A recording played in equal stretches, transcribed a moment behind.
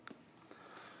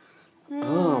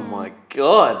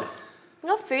God. I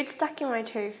got food stuck in my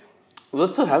tooth. Well,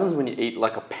 that's what happens when you eat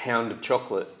like a pound of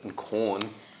chocolate and corn.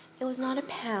 It was not a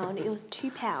pound, it was 2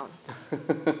 pounds.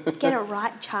 Get it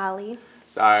right, Charlie.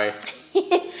 Sorry.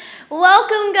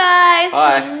 Welcome, guys,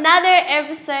 Hi. to another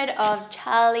episode of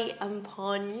Charlie and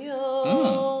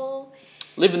Ponyo.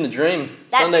 Living the dream.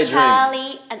 That's Sunday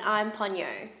Charlie and I'm Ponyo.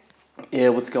 dream. Yeah,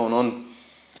 what's going on?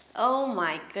 Oh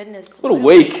my goodness. What a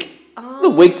week. What a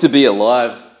week to be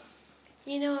alive.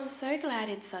 You know, I'm so glad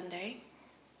it's Sunday.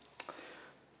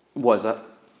 Why is that?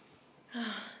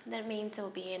 That means there'll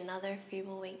be another few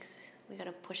more weeks. We got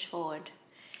to push forward.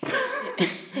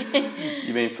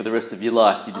 You mean for the rest of your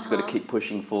life, you just got to keep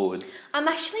pushing forward. I'm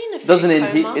actually in a food Doesn't coma.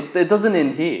 end here. It doesn't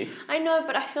end here. I know,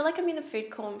 but I feel like I'm in a food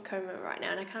coma right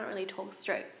now and I can't really talk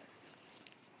straight.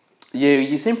 Yeah,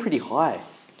 you seem pretty high.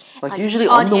 Like usually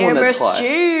I'm the one that's high.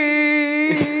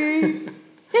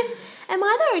 Am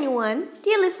I the only one?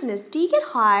 Dear listeners, do you get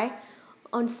high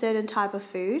on certain type of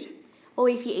food? Or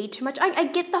if you eat too much? I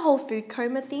get the whole food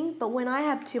coma thing, but when I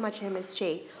have too much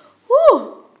MSG,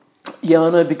 whoo! Yeah, I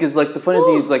know, because like the funny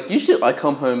thing is like usually I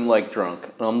come home like drunk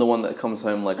and I'm the one that comes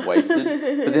home like wasted.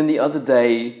 But then the other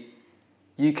day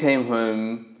you came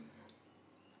home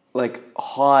like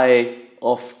high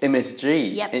off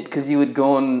MSG. Yep. Because you had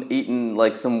gone eaten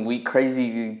like some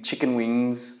crazy chicken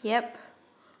wings. Yep.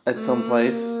 At some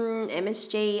place.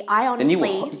 MSG. I honestly... And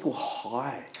you were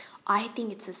high. I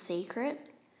think it's a secret.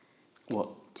 What?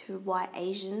 To why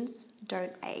Asians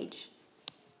don't age.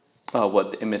 Oh,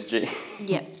 what, the MSG?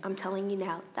 Yep, I'm telling you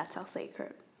now, that's our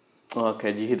secret. Oh,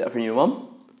 okay, did you hear that from your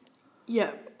mum?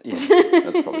 Yep. Yeah,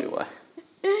 that's probably why.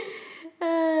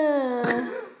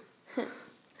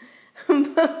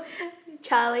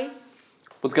 Charlie,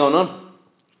 What's going on?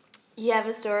 you have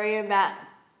a story about...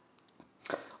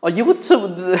 Oh, you would so.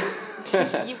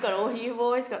 You've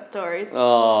always got stories.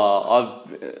 Oh,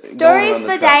 I've Stories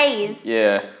for days.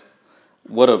 Yeah,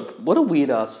 what a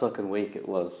weird ass fucking week it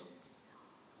was.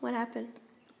 What happened?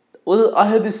 Well, I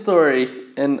heard this story,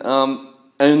 and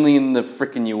only in the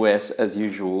frickin' US as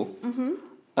usual. Mm-hmm.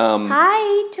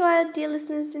 Hi to our dear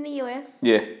listeners in the US.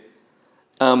 Yeah.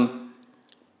 But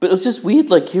it was just weird,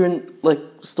 like hearing like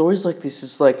stories like this.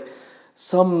 Is like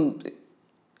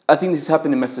I think this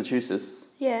happened in Massachusetts.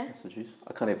 Yeah. Massachusetts.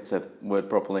 I can't even say the word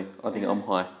properly. I think I'm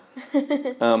high.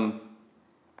 And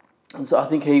so I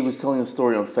think he was telling a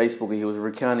story on Facebook. He was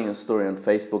recounting a story on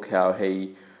Facebook how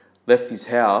he left his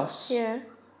house. Yeah.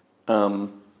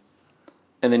 And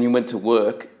then he went to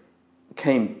work,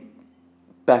 came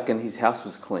back, and his house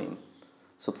was clean.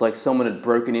 So it's like someone had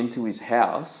broken into his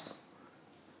house,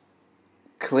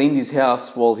 cleaned his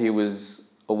house while he was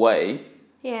away.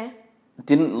 Yeah.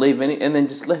 Didn't leave any, and then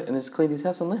just left, and just cleaned his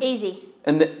house and left. Easy.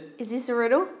 And is this a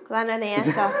riddle? Because I know the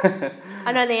answer.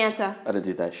 I know the answer. I don't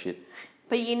do that shit.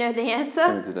 But you know the answer? I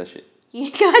don't do that shit.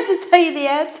 Can I just tell you the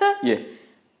answer? Yeah.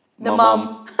 The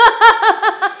mum.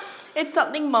 It's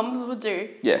something mums would do.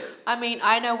 Yeah. I mean,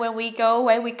 I know when we go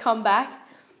away, we come back,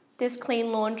 there's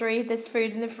clean laundry, there's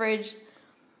food in the fridge,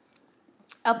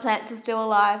 our plants are still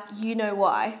alive. You know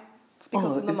why. It's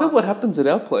because of the is that what happens at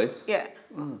our place? Yeah.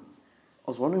 Oh. I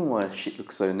was wondering why shit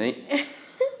looks so neat.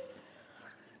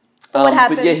 What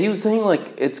happened? But yeah, he was saying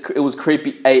like it was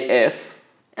creepy AF.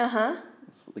 Uh-huh.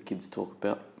 That's what the kids talk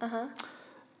about. Uh-huh.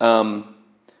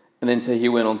 And then so he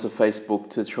went onto Facebook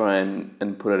to try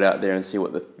and put it out there and see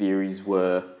what the theories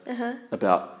were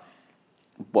about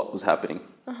what was happening.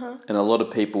 Uh-huh. And a lot of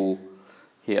people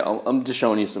here, I'm just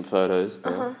showing you some photos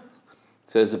now. Uh-huh.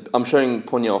 So I'm showing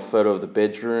Ponyo a photo of the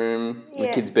bedroom, the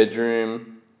kid's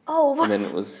bedroom. Oh, and then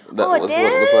that was what it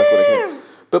looked like when it came.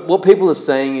 But what people are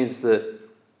saying is that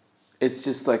it's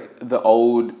just like the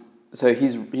old. So I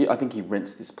think he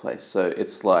rents this place. So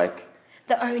it's like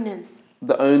the owners,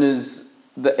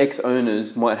 the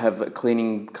ex-owners might have a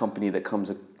cleaning company that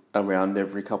comes around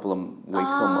every couple of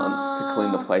weeks or months to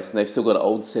clean the place, and they've still got an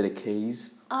old set of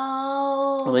keys.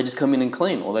 Oh. Or they just come in and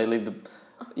clean, or they leave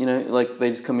like they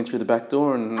just come in through the back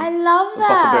door and I love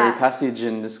that Buckleberry Passage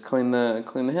and just clean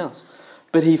the house.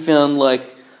 But he found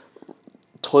like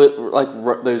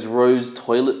those rose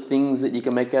toilet things that you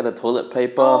can make out of toilet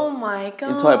paper. Oh my god!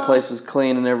 The entire place was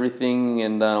clean and everything,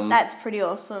 and that's pretty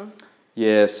awesome.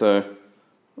 Yeah, so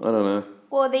I don't know.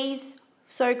 Well, these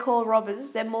so-called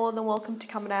robbers, they're more than welcome to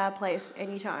come to our place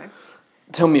anytime.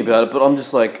 Tell me about it, but I'm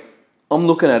just like, I'm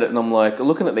looking at it and I'm like,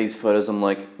 looking at these photos, I'm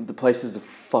like, the place is a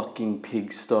fucking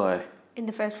pigsty. In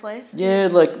the first place? Yeah,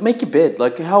 like, make your bed.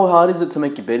 Like, how hard is it to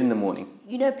make your bed in the morning?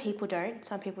 You know people don't.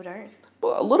 Some people don't.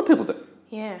 Well, a lot of people do.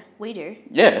 Yeah, we do.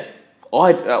 Yeah.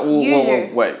 Wait.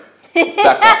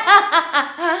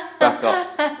 Back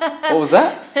up. What was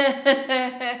that?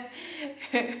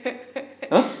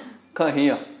 Can't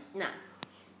hear. Nah.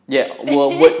 Yeah,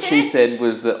 well, what she said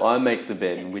was that I make the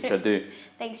bed, which I do.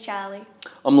 Thanks, Charlie.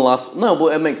 I'm the last... No, well,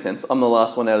 it makes sense. I'm the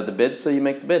last one out of the bed, so you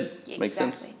make the bed. Yeah, makes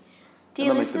exactly. sense.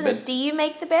 Dear listeners, do you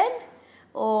make the bed?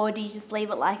 Or do you just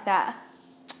leave it like that?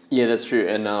 Yeah, that's true.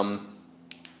 And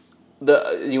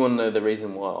you want to know the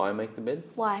reason why I make the bed?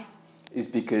 Why? Is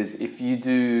because if you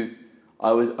do...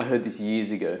 I heard this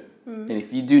years ago. And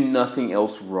if you do nothing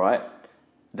else right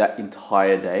that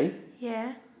entire day...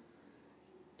 Yeah.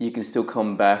 You can still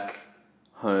come back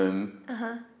home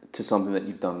to something that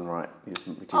you've done right, which is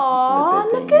the bed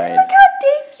being made. Look how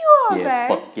deep you are, Yeah,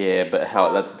 babe. fuck yeah, but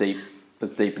that's deep.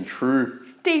 That's deep and true.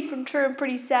 Deep and true and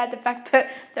pretty sad, the fact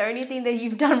that the only thing that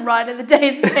you've done right in the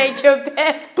day is make your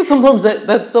bed. But sometimes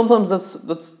that's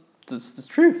the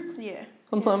truth. Yeah.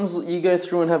 Sometimes you go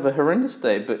through and have a horrendous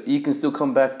day, but you can still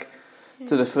come back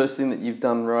to the first thing that you've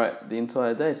done right the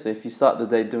entire day. So if you start the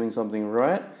day doing something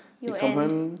right, you come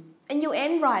home... And you'll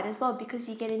end right as well because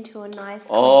you get into a nice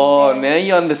Oh, bed. now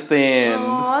you understand.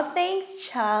 Oh, thanks,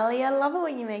 Charlie. I love it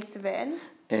when you make the bed.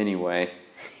 Anyway.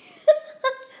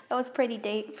 That was pretty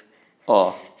deep.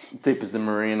 Oh, deep as the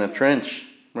Mariana Trench.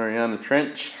 Mariana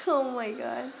Trench. Oh my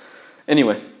god.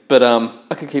 Anyway, but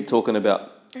I could keep talking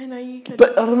about... I know you could.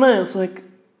 But I don't know, it's like,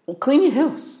 well, clean your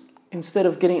house. Instead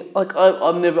of getting... Like, I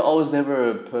was never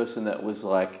a person that was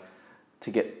like,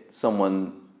 to get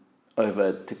someone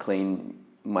over to clean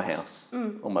my house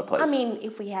or my place. I mean,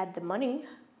 if we had the money.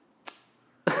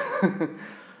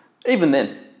 Even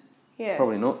then. Yeah.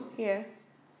 Probably not. Yeah.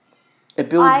 It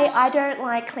builds... I don't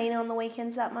like cleaning on the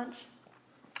weekends that much.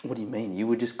 What do you mean? You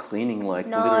were just cleaning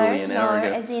literally an hour ago.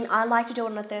 No, as in I like to do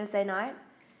it on a Thursday night.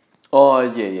 Oh,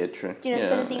 yeah, true. Do you know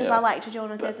certain things I like to do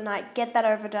on a Thursday night? Get that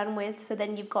overdone with, so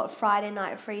then you've got Friday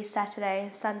night free,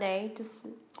 Saturday, Sunday,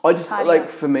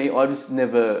 for me, I just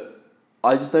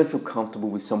don't feel comfortable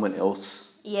with someone else.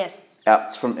 Yes.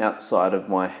 From outside of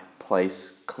my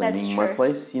place, cleaning my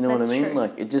place. You know what I mean? True.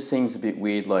 Like, it just seems a bit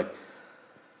weird. Like,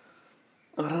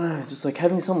 I don't know, just like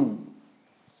having some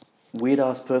weird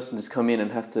ass person just come in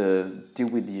and have to deal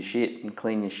with your shit and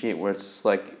clean your shit. Where it's just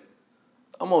like,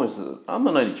 I'm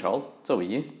an only child. So are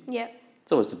you. Yeah.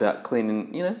 It's always about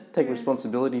cleaning. You know, take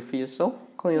responsibility for yourself.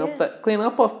 Clean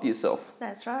up after yourself.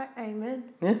 That's right. Amen.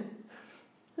 Yeah.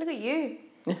 Look at you.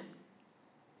 Yeah.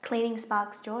 Cleaning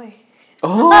sparks joy.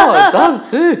 Oh, it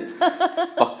does too.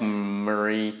 Fuck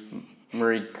Marie.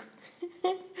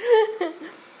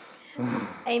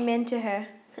 Amen to her.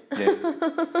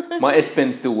 Yeah. My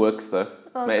S-Pen still works though.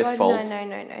 Oh My God, S-Fold.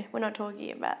 No. We're not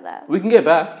talking about that. We can get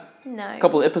back. No. A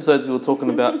couple of episodes we were talking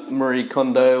about Marie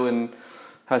Kondo and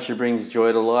how she brings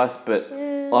joy to life, but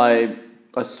I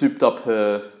souped up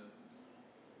her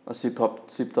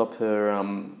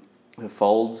her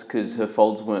folds because her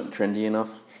folds weren't trendy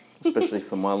enough, especially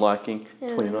for my liking.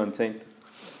 2019.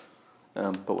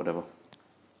 But whatever.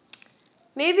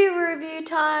 Movie review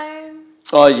time.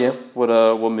 Oh yeah,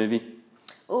 what movie?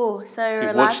 Oh, so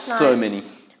We've watched last night, so many.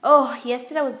 Oh,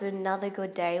 yesterday was another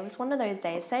good day. It was one of those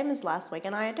days, same as last week,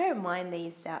 and I don't mind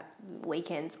these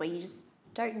weekends where you just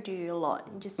don't do a lot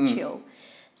and just chill.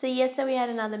 So yesterday we had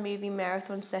another movie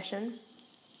marathon session.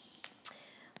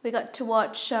 We got to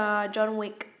watch John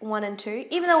Wick 1 and 2,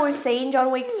 even though we've seen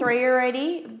John Wick 3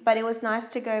 already, but it was nice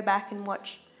to go back and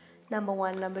watch number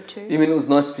 1, number 2. You mean it was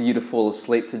nice for you to fall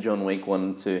asleep to John Wick 1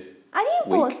 and 2? I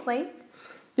didn't fall asleep.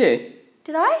 Yeah.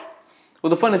 Did I? Well,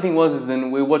 the funny thing was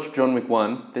then we watched John Wick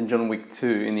 1, then John Wick 2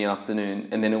 in the afternoon,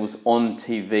 and then it was on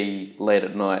TV late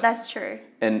at night. That's true.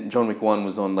 And John Wick 1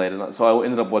 was on late at night. So I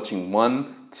ended up watching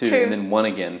 1, 2, and then 1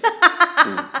 again. It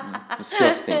was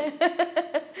disgusting.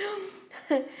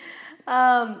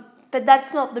 But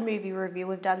that's not the movie review.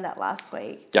 We've done that last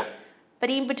week. Yeah. But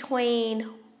in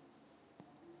between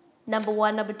number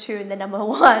 1, number 2, and then number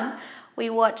 1,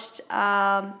 we watched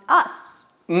Us.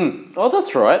 Oh,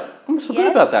 that's right. I almost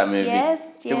forgot about that movie.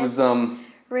 Yes. It was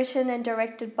written and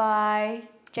directed by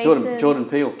Jason. Jordan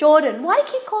Peele. Jordan. Why do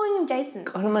you keep calling him Jason?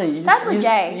 I don't know.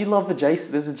 You love a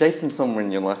Jason. There's a Jason somewhere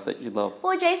in your life that you love.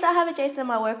 Well, Jason, I have a Jason in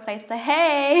my workplace, so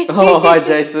hey. Oh, hi,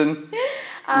 Jason.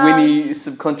 Winnie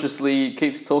subconsciously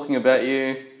keeps talking about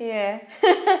you. Yeah.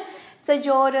 So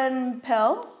Jordan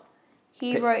Peele,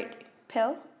 he wrote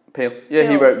Peele. Peele. Yeah,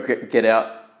 he wrote Get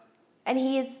Out. And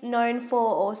he is known for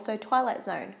also Twilight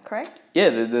Zone, correct? Yeah,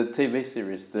 the TV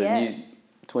series, the new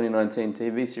 2019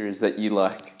 TV series that you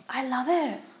like. I love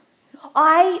it.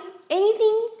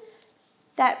 Anything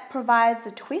that provides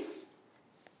a twist.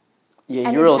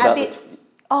 Yeah, you're all about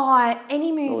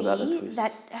any movie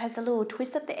that has a little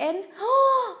twist at the end,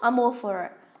 I'm all for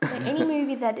it. Like any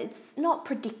movie that it's not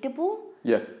predictable.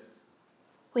 Yeah.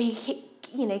 Where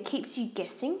keeps you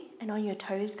guessing and on your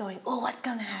toes going, oh, what's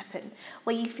going to happen?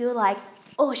 Where you feel like,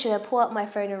 oh, should I pull up my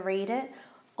phone and read it?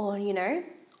 Or,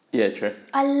 Yeah, true.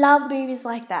 I love movies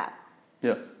like that.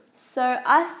 Yeah. So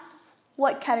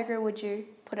what category would you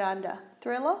put it under?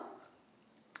 Thriller?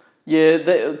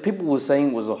 Yeah, people were saying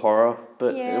it was a horror,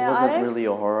 but Yeah, it wasn't really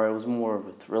a horror. It was more of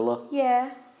a thriller.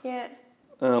 Yeah.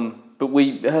 But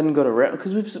we hadn't got around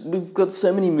because we've got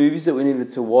so many movies that we needed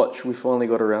to watch. We finally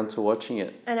got around to watching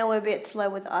it. I know we're a bit slow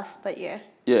with us, but yeah.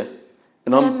 Yeah,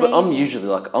 and I'm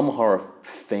usually I'm a horror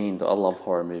fiend. I love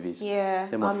horror movies. Yeah,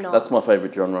 I'm not. That's my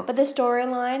favorite genre. But the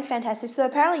storyline, fantastic. So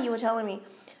apparently you were telling me,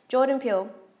 Jordan Peele,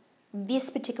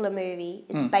 this particular movie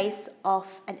is based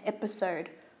off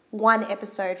one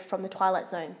episode from The Twilight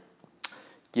Zone.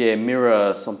 Yeah,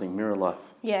 Mirror Life.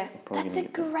 Yeah, that's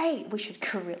great. We should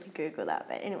really Google that.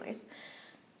 But anyways,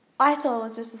 I thought it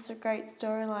was just a great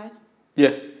storyline.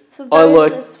 Yeah, For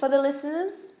the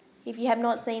listeners, if you have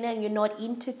not seen it and you're not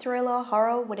into thriller,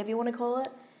 horror, whatever you want to call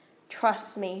it,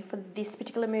 trust me, for this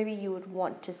particular movie, you would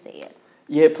want to see it.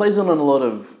 Yeah, it plays on a lot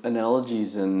of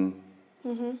analogies and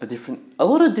a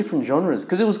lot of different genres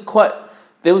because there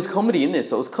was comedy in there,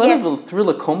 so it was kind of a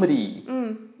thriller comedy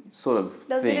sort of thing.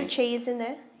 There's a bit of cheese in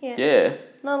there. Yeah. Yeah.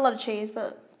 Not a lot of cheese,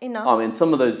 but enough. I mean,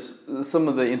 some of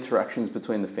the interactions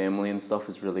between the family and stuff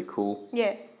is really cool.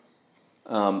 Yeah.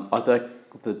 I like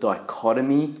the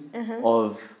dichotomy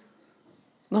of,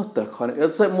 not dichotomy.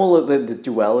 It's like more like the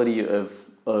duality of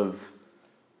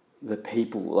the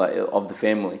people, like of the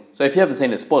family. So if you haven't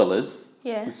seen it, spoilers.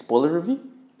 Yeah. The spoiler review.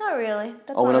 Not really.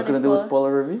 We're not going to do a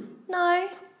spoiler review. No.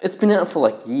 It's been out for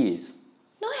like years.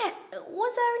 No,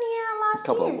 was that only out last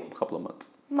year? Couple of months.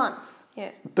 Months,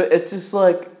 yeah. But it's just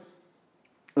like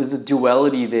there's a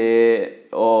duality there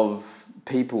of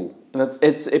people, and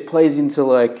it plays into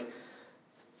like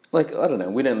I don't know.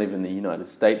 We don't live in the United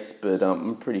States, but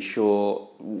I'm pretty sure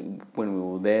when we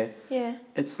were there,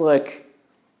 it's like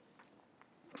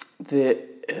the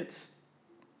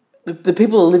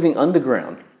people are living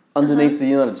underground. Underneath the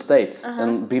United States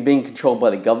and being controlled by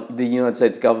the United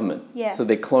States government. Yeah. So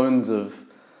they're clones of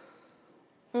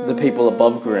the people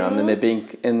above ground, and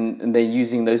they're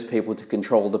using those people to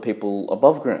control the people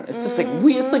above ground. It's just like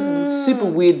weird. It's like super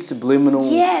weird subliminal.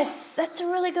 Yes, that's a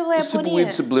really good way of putting it. Super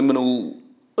weird subliminal.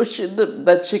 Oh shit!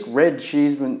 That chick Red.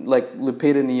 She's even like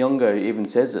Lupita Nyong'o even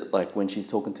says it like when she's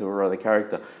talking to her other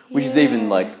character, which is even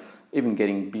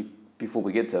getting before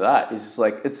we get to that. It's just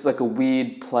like it's like a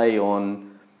weird play on.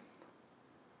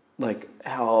 Like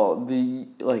how they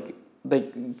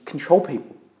control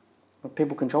people.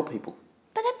 People control people.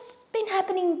 But that's been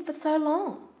happening for so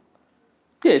long.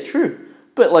 Yeah, true.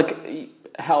 But like,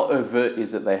 how overt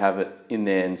is it they have it in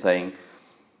there and saying,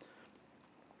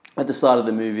 at the start of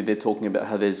the movie, they're talking about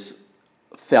how there's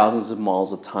thousands of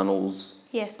miles of tunnels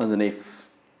underneath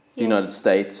the United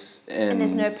States. And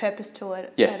there's no purpose to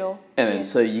it at all. And then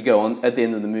so you go on, at the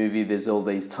end of the movie, there's all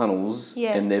these tunnels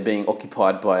and they're being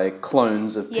occupied by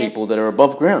clones of people that are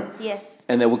above ground. Yes.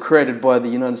 And they were created by the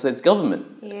United States government.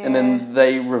 Yeah. And then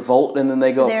they revolt and then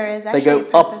they go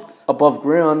up above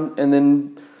ground and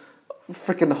then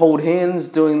freaking hold hands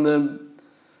doing the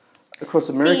across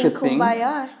America thing.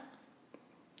 Kumbaya.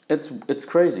 It's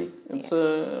crazy. It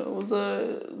was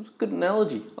a good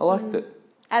analogy. I liked it.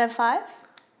 Out of 5?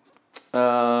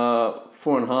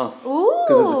 4.5. Ooh.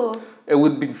 Because it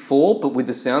would be 4, but with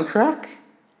the soundtrack.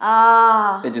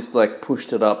 Ah. It just like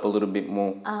pushed it up a little bit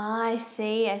more. I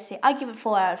see. I give it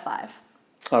 4 out of 5.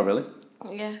 Oh, really?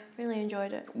 Yeah, really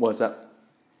enjoyed it. What's that?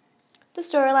 The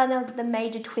storyline, the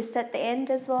major twist at the end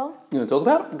as well. You want to talk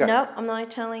about it? Okay. No, I'm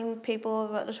not telling people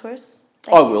about the twist.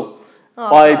 I will.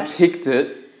 I picked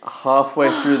it halfway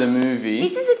through the movie.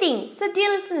 This is the thing. So,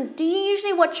 dear listeners, do you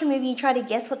usually watch a movie and try to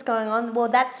guess what's going on? Well,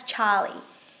 that's Charlie.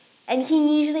 And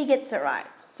he usually gets it right.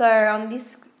 So, on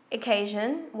this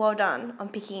occasion, well done on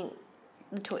picking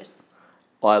the twists.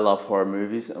 I love horror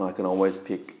movies and I can always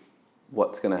pick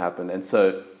what's going to happen. And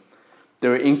so,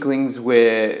 there are inklings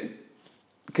where...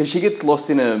 Because she gets lost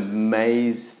in a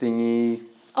maze thingy.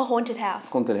 A haunted house.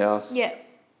 Haunted house. Yeah.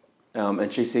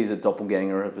 And she sees a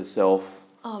doppelganger of herself.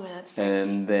 Oh, man, that's freaky.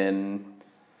 And then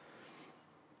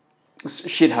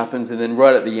shit happens, and then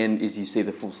right at the end is you see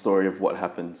the full story of what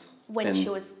happens when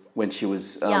she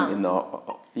was young. In the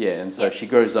and so she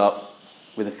grows up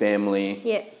with a family.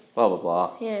 Yeah. Blah blah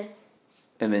blah. Yeah.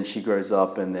 And then she grows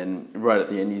up, and then right at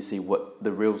the end you see what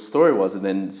the real story was, and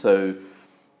then so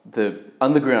the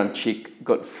underground chick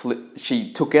got flipped.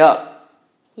 She took out.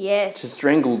 Yes. She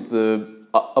strangled the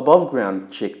above ground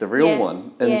chick, the real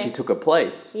one, and then she took her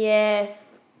place. Yes.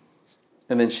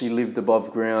 And then she lived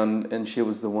above ground, and she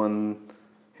was the one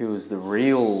who was the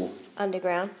real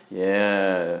Underground.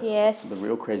 Yeah. Yes. The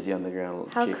real crazy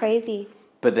underground How chick. crazy.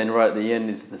 But then right at the end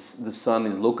is the son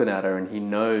is looking at her and he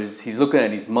knows, he's looking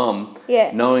at his mum,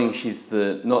 Yeah. knowing she's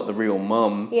not the real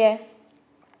mum. Yeah.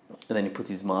 And then he puts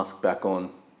his mask back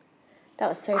on. That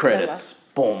was so Credits.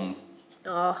 Boom.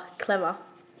 clever. Oh, clever.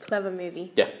 Clever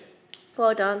movie. Yeah.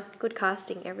 Well done. Good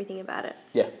casting. Everything about it.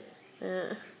 Yeah.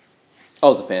 I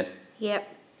was a fan. Yep.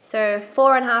 So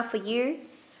 4.5 for you.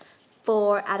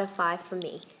 4 out of 5 for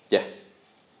me. Yeah.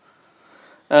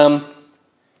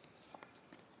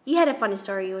 You had a funny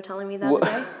story you were telling me the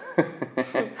other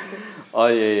day. Oh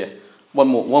yeah. One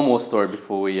more story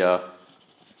before we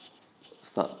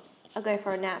start. I'll go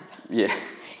for a nap. Yeah.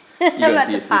 I'm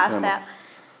about to pass out.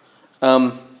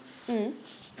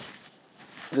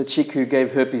 The chick who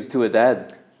gave herpes to her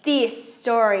dad. This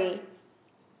story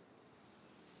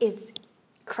is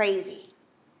crazy.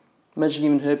 Imagine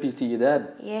giving herpes to your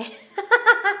dad. Yeah.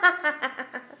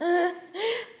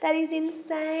 That is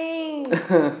insane.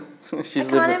 This is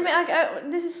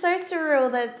so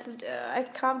surreal that I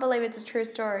can't believe it's a true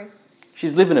story.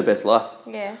 She's living her best life.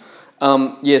 Yeah.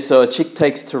 So a chick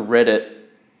takes to Reddit.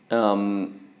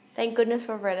 Thank goodness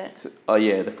for Reddit.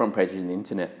 The front page of the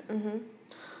internet.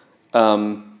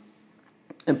 And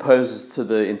poses to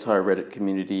the entire Reddit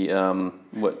community.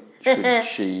 What should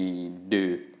she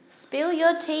do? Spill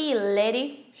your tea,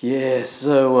 lady. Yeah.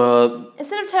 So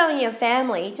instead of telling your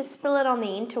family, just spill it on the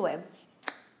interweb.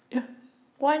 Yeah.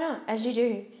 Why not? As you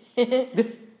do. Yeah.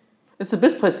 It's the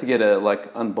best place to get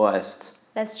unbiased.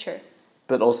 That's true.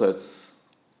 But also it's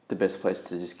the best place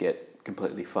to just get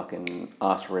completely fucking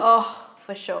ass ripped. Oh,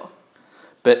 for sure.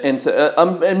 So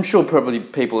I'm sure probably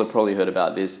people have probably heard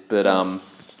about this, but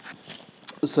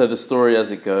so the story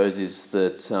as it goes is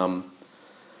that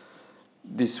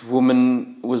this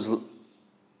woman was,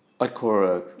 I call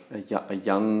her a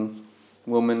young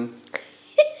woman,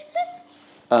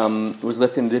 was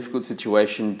left in a difficult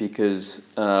situation because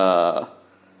her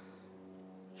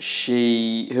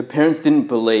parents didn't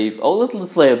believe. Oh,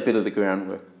 let's lay a bit of the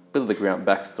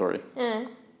backstory.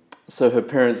 So her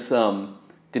parents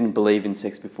didn't believe in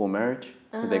sex before marriage,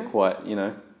 so they're quite,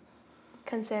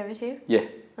 conservative. Yeah.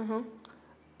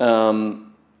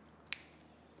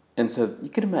 And so you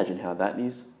could imagine how that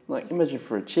is. Like, imagine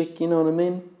for a chick, you know what I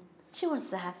mean? She wants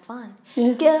to have fun.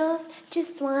 Yeah. Girls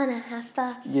just want to have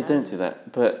fun. Yeah, don't do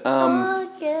that. But, oh,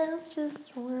 girls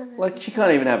just want to... Like, she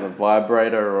can't even have a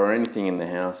vibrator or anything in the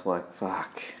house. Like,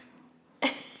 fuck.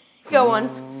 Go on.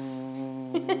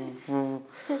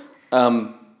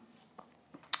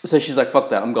 So she's like, fuck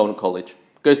that, I'm going to college.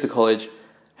 Goes to college,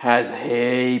 has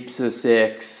heaps of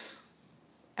sex.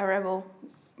 A rebel.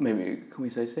 Maybe, can we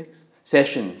say sex?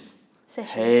 Sessions.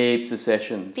 Heaps of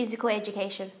sessions. Physical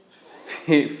education.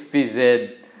 Phys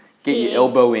ed. Get your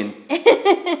elbow in.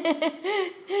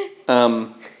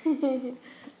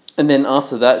 And then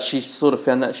after that, she sort of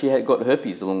found that she had got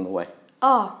herpes along the way.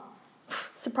 Oh,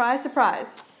 surprise,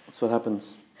 surprise. That's what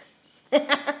happens.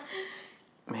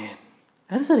 Man,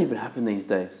 how does that even happen these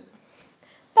days?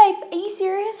 Babe, are you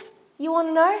serious? You want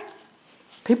to know?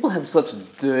 People have such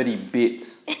dirty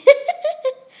bits.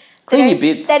 Clean your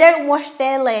bits. They don't wash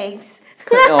their legs.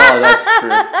 Oh, that's true.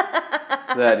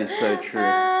 That is so true.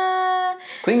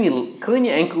 Clean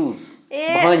your ankles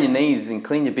behind your knees and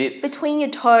clean your bits. Between your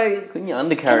toes. Clean your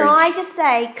undercarriage. Can I just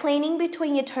say, cleaning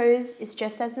between your toes is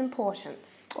just as important.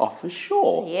 Oh, for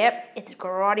sure. Yep, it's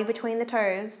grotty between the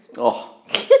toes. Oh.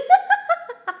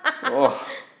 Oh.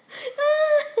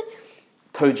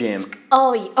 Toe jam.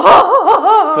 Oh, yeah.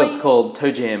 Oh. That's what it's called,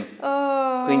 toe jam.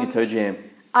 Oh. Clean your toe jam.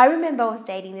 I remember I was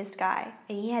dating this guy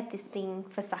and he had this thing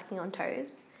for sucking on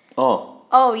toes. Oh.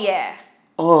 Oh, yeah.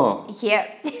 Oh.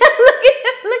 Yep. Look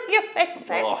at your face.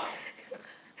 Oh.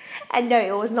 And no,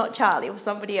 it was not Charlie, it was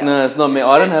somebody else. No, it's not me.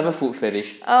 I don't have a foot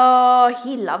fetish. Oh,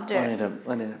 he loved it. I need to have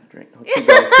a drink. Oh, keep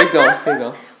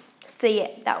going. So yeah,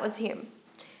 that was him.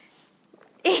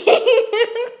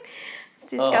 It's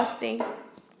disgusting. Oh.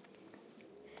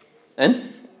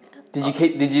 And? Did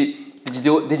you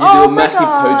do a massive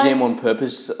toe jam on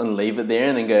purpose and leave it there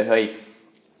and then go, hey,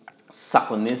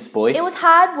 suck on this, boy? It was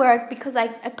hard work because I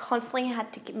constantly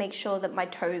had to make sure that my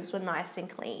toes were nice and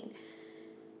clean.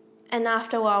 And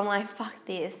after a while, I'm like, fuck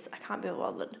this. I can't be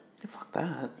bothered. Fuck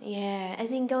that. Yeah,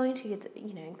 as in going to get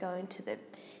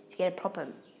a proper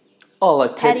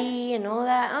like patty and all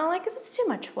that. I'm like, it's too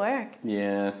much work.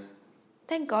 Yeah.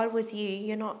 Thank God with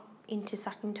you're not into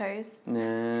sucking toes.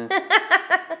 Nah.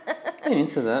 I ain't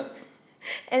into that.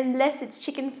 Unless it's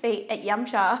chicken feet at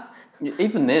Yumcha.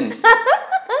 Even then.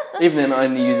 I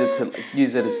only use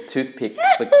it as a toothpick,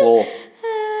 the claw.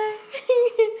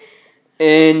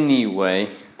 Anyway.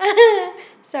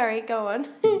 Sorry, go on.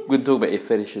 We'll talk about your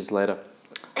fetishes later.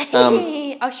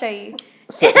 I'll show you.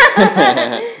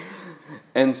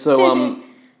 And so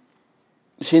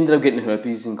she ended up getting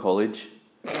herpes in college,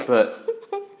 but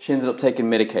she ended up taking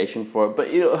medication for it. But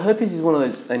herpes is one of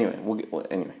those. Anyway,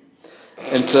 anyway.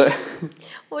 And so.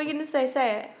 What are you gonna say?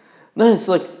 Say it. No, it's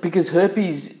like because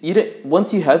herpes.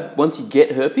 Once you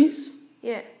get herpes.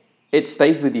 Yeah. It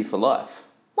stays with you for life.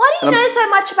 Why do you know so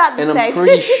much about this, and babe? I'm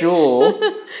pretty sure.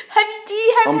 Do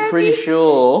you have I'm herpes? pretty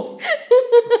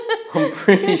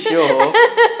sure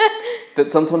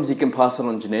that sometimes you can pass it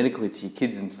on genetically to your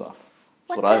kids and stuff.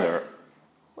 That's what I heard.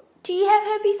 Do you have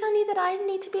herpes, honey, that I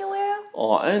need to be aware of?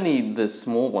 Oh, only the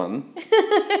small one.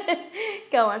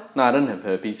 Go on. No, I don't have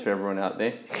herpes for everyone out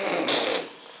there.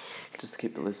 Just to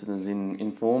keep the listeners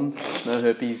informed. No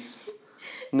herpes,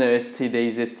 no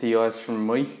STDs, STIs from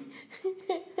me.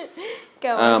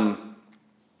 Go on.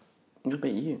 What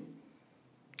about you?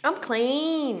 I'm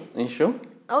clean. Are you sure?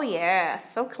 Oh yeah,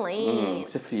 so clean.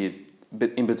 Except for your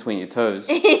bit in between your toes.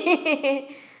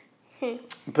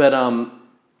 But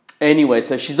anyway,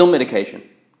 so she's on medication,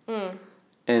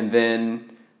 and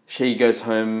then she goes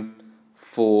home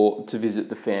to visit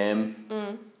the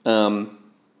fam,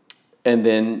 and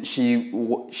then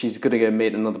she's gonna go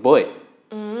meet another boy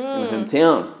in the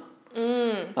hometown.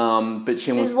 But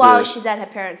she wants while she's at her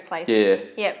parents' place. Yeah.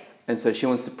 Yep. And so she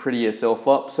wants to pretty herself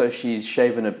up, so she's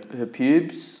shaving her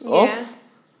pubes off.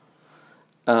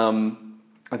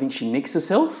 I think she nicks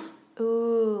herself.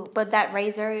 Ooh, but that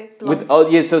razor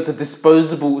so it's a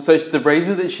disposable. So the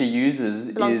razor that she uses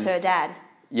belongs to her dad.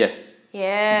 Yeah.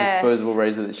 Yeah. The disposable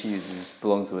razor that she uses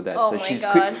belongs to her dad. Oh so my she's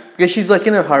God. quick because she's like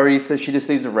in a hurry, so she just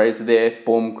sees a razor there,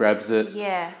 boom, grabs it.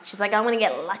 Yeah. She's like, I'm gonna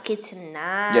get lucky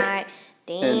tonight. Yeah.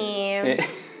 Damn.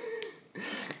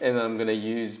 And I'm going to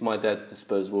use my dad's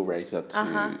disposable razor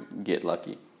to get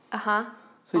lucky.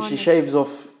 So she shaves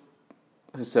off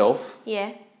herself.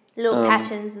 Yeah. Little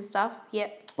patterns and stuff.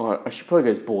 Yep. Oh, she probably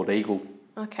goes bald eagle.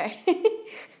 Okay.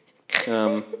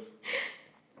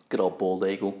 Good old bald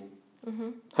eagle.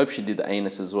 Hope she did the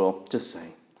anus as well. Just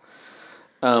saying.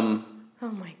 Oh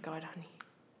my God, honey.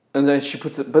 And then she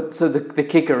puts it... But so the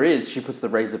kicker is she puts the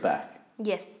razor back.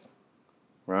 Yes.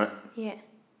 Right? Yeah.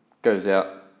 Goes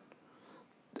out.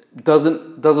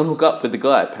 Doesn't hook up with the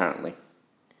guy, apparently.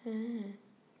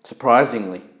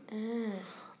 Surprisingly.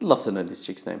 I'd love to know this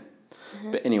chick's name.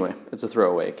 But anyway, it's a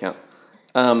throwaway account.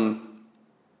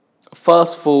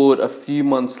 Fast forward a few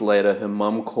months later, her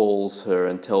mum calls her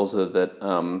and tells her that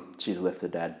she's left her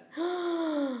dad.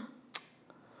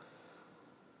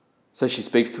 So she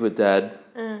speaks to her dad,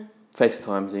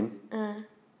 FaceTimes him.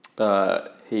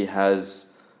 He has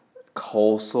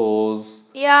cold sores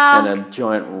and a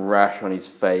giant rash on his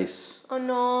face. Oh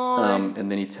no! And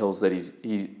then he tells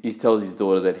he tells his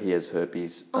daughter that he has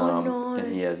herpes.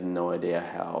 And he has no idea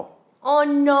how. Oh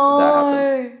no!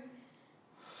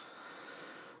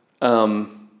 That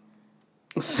happened.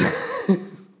 So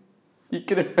you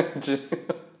can imagine.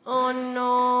 Oh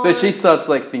no! So she starts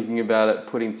thinking about it,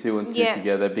 putting two and two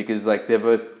together because they're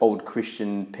both old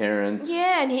Christian parents.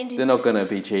 Yeah, and they're not gonna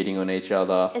be cheating on each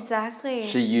other. Exactly.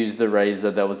 She used the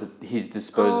razor that was his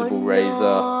disposable razor.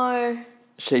 No.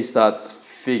 She starts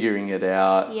figuring it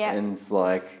out and it's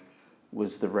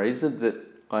was the razor that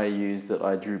I used that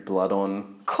I drew blood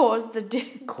on cause the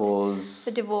divorce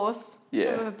of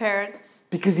her parents?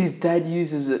 Because his dad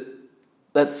uses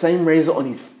that same razor on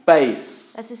his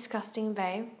face. That's disgusting,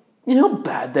 babe. You know how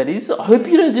bad that is? I hope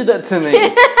you don't do that to me.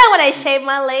 When I shave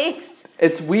my legs.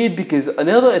 It's weird because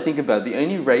now that I think about it, the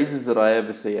only razors that I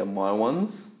ever see are my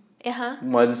ones.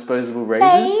 My disposable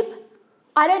razors. Babe,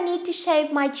 I don't need to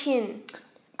shave my chin.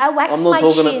 I wax my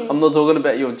chin. I'm not talking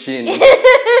about your chin.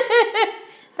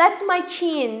 That's my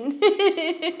chin.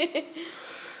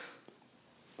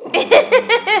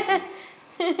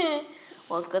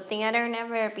 Well, it's a good thing I don't have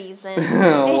herpes then.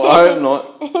 Well, I hope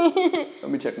not. Let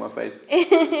me check my face.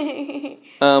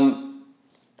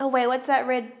 Oh wait, what's that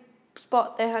red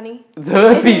spot there, honey? It's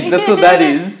herpes. That's what that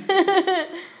is.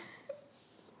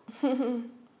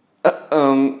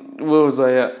 Where was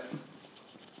I at?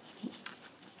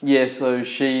 Yeah, so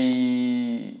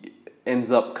she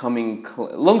ends up coming...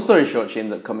 Long story short, she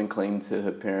ends up coming clean to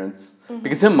her parents.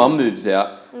 Because her mum moves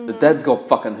out. The dad's got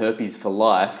fucking herpes for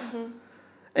life.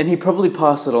 And he probably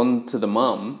passed it on to the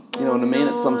mum, you know what I mean,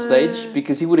 at some stage.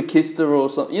 Because he would have kissed her or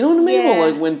something. You know what I mean? Yeah.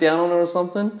 Or went down on her or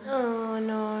something. Oh,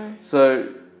 no. So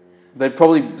the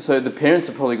parents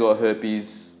have probably got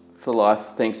herpes for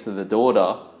life thanks to the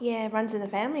daughter. Yeah, it runs in the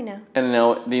family now. And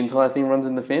now the entire thing runs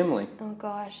in the family. Oh,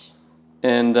 gosh.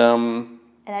 And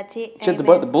that's it. she had to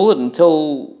bite the bullet and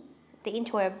tell the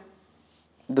interweb.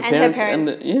 the And parents. her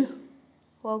parents.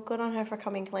 Well, good on her for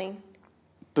coming clean.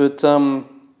 But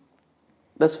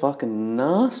that's fucking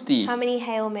nasty. How many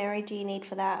Hail Mary do you need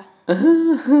for that?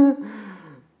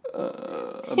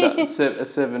 About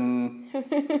seven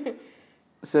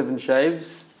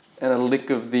shaves and a lick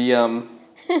of the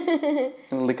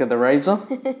razor.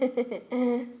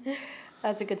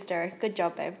 That's a good story. Good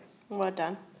job, babe. Well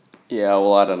done. Yeah,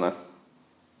 well, I don't know.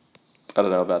 I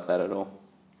don't know about that at all.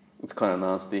 It's kind of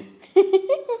nasty.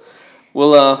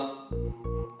 Well,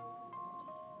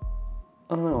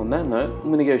 I don't know. On that note, I'm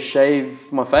gonna go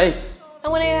shave my face. I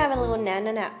want to have a little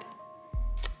nana nap.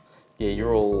 Yeah,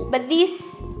 you're all. But this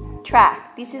is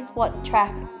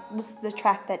the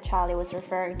track that Charlie was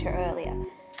referring to earlier.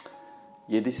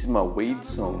 Yeah, this is my weed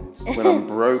song. When I'm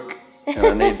broke and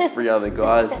I need 3 other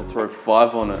guys to throw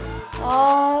 5 on it.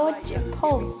 Oh, what a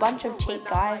whole bunch of cheap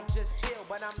guys.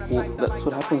 Well, that's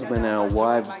what happens when our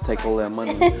wives take all our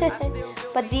money.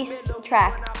 But this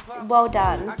track, well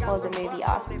done for the movie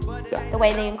Us. Yeah. The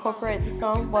way they incorporate the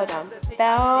song, well done.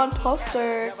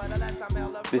 Fantastic.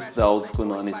 This is the old school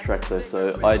 90s track though,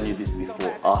 so I knew this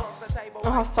before Us.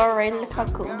 Oh, sorry, look how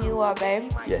cool you are,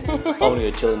 babe. Yeah, I want to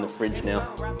go chill in the fridge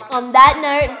now. On that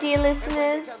note, dear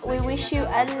listeners, we wish you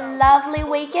a lovely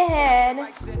week ahead.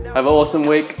 Have an awesome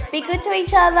week. Be good to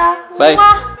each other. Bye.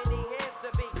 Mwah.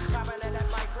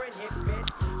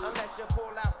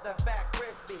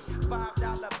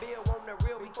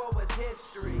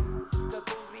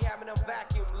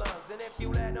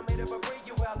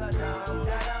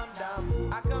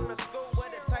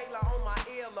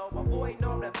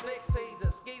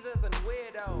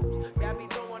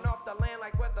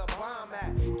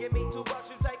 Give me $2,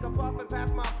 you take a puff and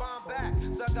pass my bomb back.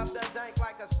 Suck up the dank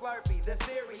like a Slurpee. The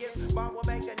serious bomb will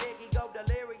make a nigga go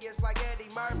delirious like Eddie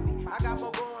Murphy. I got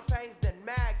more growing pains than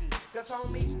Maggie, cause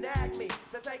homie snagged me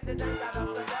to take the dank out of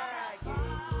the bag.